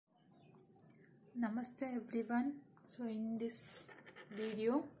Namaste everyone. So in this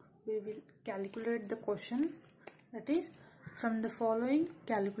video we will calculate the question, that is, from the following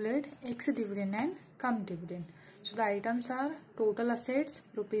calculate ex-dividend and cum-dividend. So the items are total assets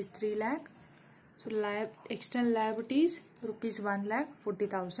rupees 3 lakh, so external liabilities rupees 1 lakh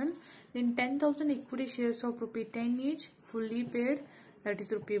 40,000, then 10,000 equity shares of rupee 10 each fully paid, that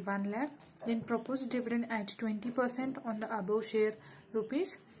is rupee 1 lakh, then proposed dividend at 20% on the above share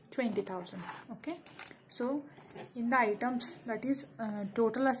rupees 20,000. Okay, so in the items, that is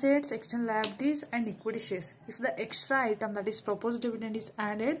total assets, external liabilities and equity shares, if the extra item, that is proposed dividend, is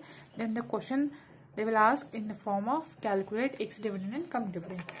added, then the question they will ask in the form of calculate ex-dividend and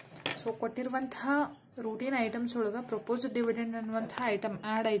cum-dividend. So ಕೊಟ್ಟಿರುವಂತಹ routine items ಒಳಗ proposed dividend ಅನ್ನುವಂತಹ item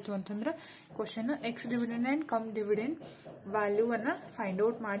add ಆಯಿತು ಅಂತಂದ್ರೆ question ex-dividend and cum-dividend value ಅನ್ನ find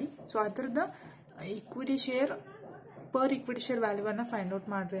out ಮಾಡಿ, so ಅದರದ equity share per equity share value ಅನ್ನ find out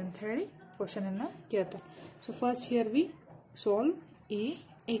ಮಾಡ್ರಿ ಅಂತ ಹೇಳಿ question ಅನ್ನ ಕೇಳ್ತಾರೆ. So first here we solve a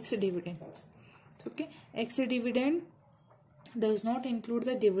ex-dividend. Okay, ex-dividend does not include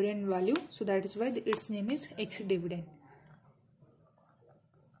the dividend value, so that is why its name is ex-dividend.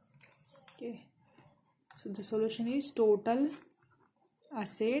 Okay, so the solution is total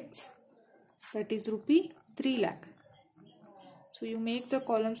assets, that is rupee 3 lakh. So you make the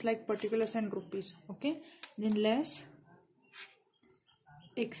columns like particulars and rupees. Okay, then less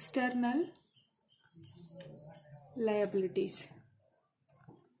external liabilities,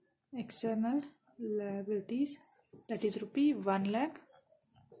 that is rupee 1 lakh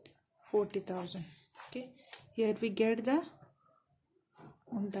 40,000. Okay, here we get the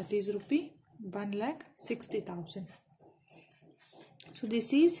that is rupee 1 lakh 60,000. So this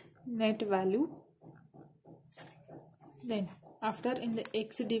is net value. Then after in the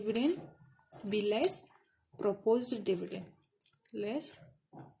ex-dividend we less proposed dividend, less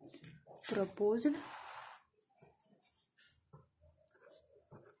proposed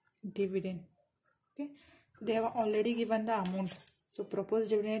dividend. Okay, they have already given the amount, so proposed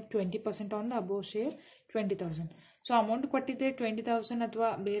dividend 20% on the above share 20,000. So amount ಕೊಟ್ಟಿದ್ರೆ 20,000 ಅಥವಾ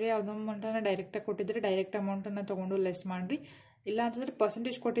ಬೇರೆ ಯಾವುದೋ ಅಮೌಂಟನ್ನು ಡೈರೆಕ್ಟಾಗಿ ಕೊಟ್ಟಿದ್ರೆ direct ಅಮೌಂಟನ್ನು ತೊಗೊಂಡು less ಮಾಡಿರಿ, ಇಲ್ಲ ಅಂತಂದರೆ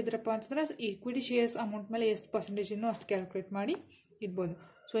ಪರ್ಸೆಂಟೇಜ್ ಕೊಟ್ಟಿದ್ರಪ್ಪ ಅಂತಂದ್ರೆ ಈಕ್ವಿಟಿ ಶೇರ್ಸ್ ಅಮೌಂಟ್ ಮೇಲೆ ಎಷ್ಟು ಪರ್ಸೆಂಟೇಜನ್ನು ಅಷ್ಟು ಕ್ಯಾಲ್ಕುಲೇಟ್ ಮಾಡಿ ಇಡ್ಬೋದು.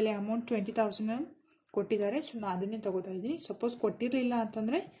 ಸೊ ಇಲ್ಲಿ ಅಮೌಂಟ್ 20,000 ಕೊಟ್ಟಿದ್ದಾರೆ, ಸೊ ನಾನು ಅದನ್ನೇ ತಗೋತಾ ಇದ್ದೀನಿ. ಸಪೋಸ್ ಕೊಟ್ಟಿರಲಿಲ್ಲ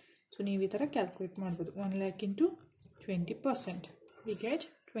ಅಂತಂದರೆ ಸೊ ನೀವು ಈ ಥರ ಕ್ಯಾಲ್ಕುಲೇಟ್ ಮಾಡ್ಬೋದು. 1 lakh into 20%, we get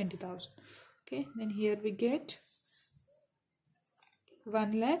 20,000. Okay, then here we get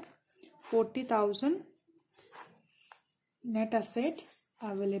 1 lakh 40,000 net asset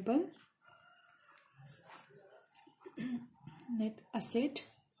available, net asset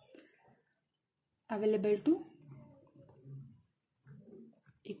available to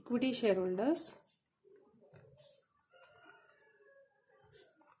equity shareholders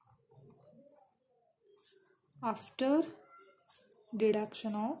after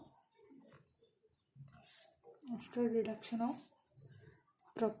deduction of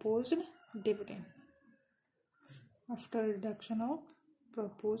proposed dividend. After reduction of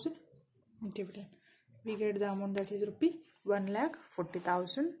proposed dividend, we get the amount that is rupee 1 lakh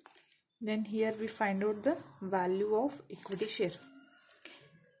 40,000. Then here we find out the value of equity share.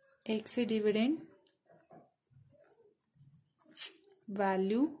 Ex-dividend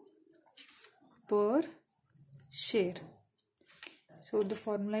value per share. So the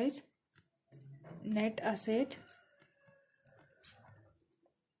formula is net asset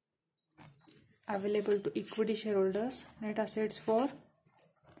available to equity shareholders, net assets for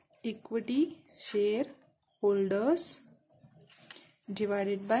equity shareholders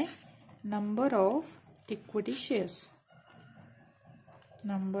divided by number of equity shares.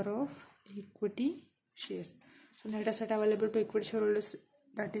 Number of equity shares. So net asset available to equity shareholders,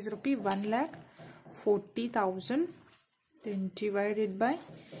 that is rupee 1 lakh 40,000, then divided by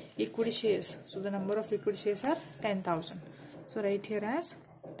equity shares. So the number of equity shares are 10,000. So right here as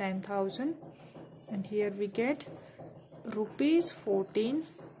 10,000. And here we get rupees 14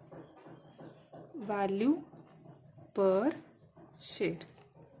 value per share.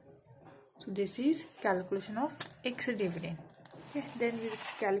 So this is calculation of ex-dividend. Okay, then we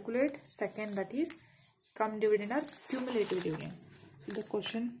calculate second, that is cum-dividend or cumulative dividend. So the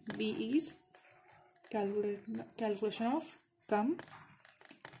question B is calculation of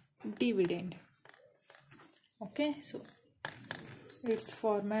cum-dividend. Okay, so its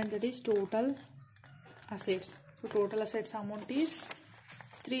format, that is total assets. So total assets amount is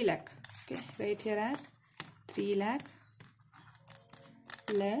 3 lakh. Okay, right here as 3 lakh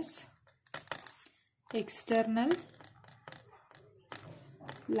less external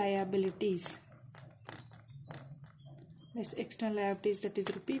liabilities, that is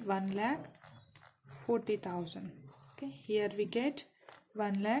rupee 1 lakh 40,000. Okay, here we get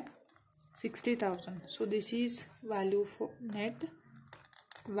 1,60,000. So this is value for net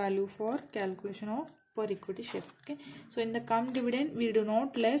value for calculation of per equity share. Okay, so in the cum dividend we do not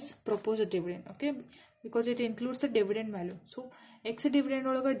less proposed dividend. Okay, because it includes the dividend value. So ex dividend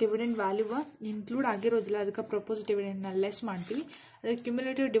olaga dividend value include ಆಗಿರೋದಿಲ್ಲ, ಅದಕ್ಕೆ proposed dividend ನ less ಮಾಡ್ತೀವಿ. ಅದಕ್ಕೆ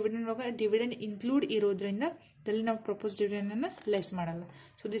cumulative dividend olaga dividend include ಇರೋದ್ರಿಂದ ಇದರಲ್ಲಿ ನಾವು proposed dividend ಅನ್ನು less ಮಾಡಲ್ಲ.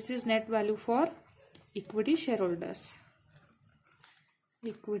 So this is net value for equity shareholders.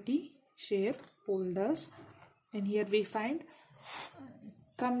 Equity shareholders, and here we find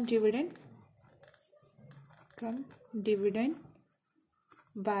cum dividend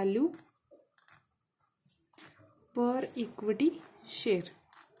value per equity share.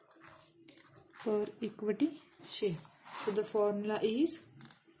 So the formula is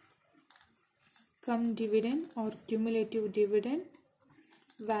cum dividend or cumulative dividend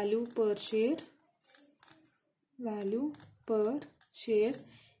value per share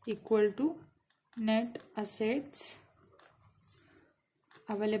equal to net assets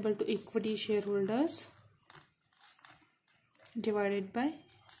available to equity shareholders divided by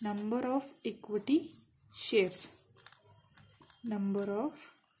number of equity shares.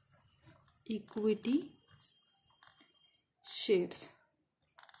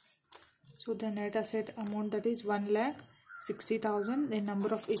 So the net asset amount, that is 1,60,000, the number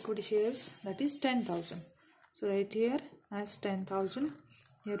of equity shares, that is 10,000. So right here as 10,000,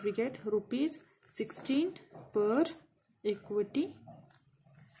 here we get rupees 16 per equity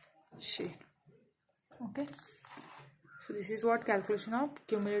share. Okay, so this is what calculation of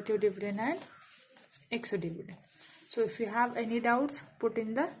cumulative dividend and ex dividend. So if you have any doubts, put in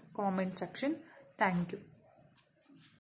the comment section. Thank you.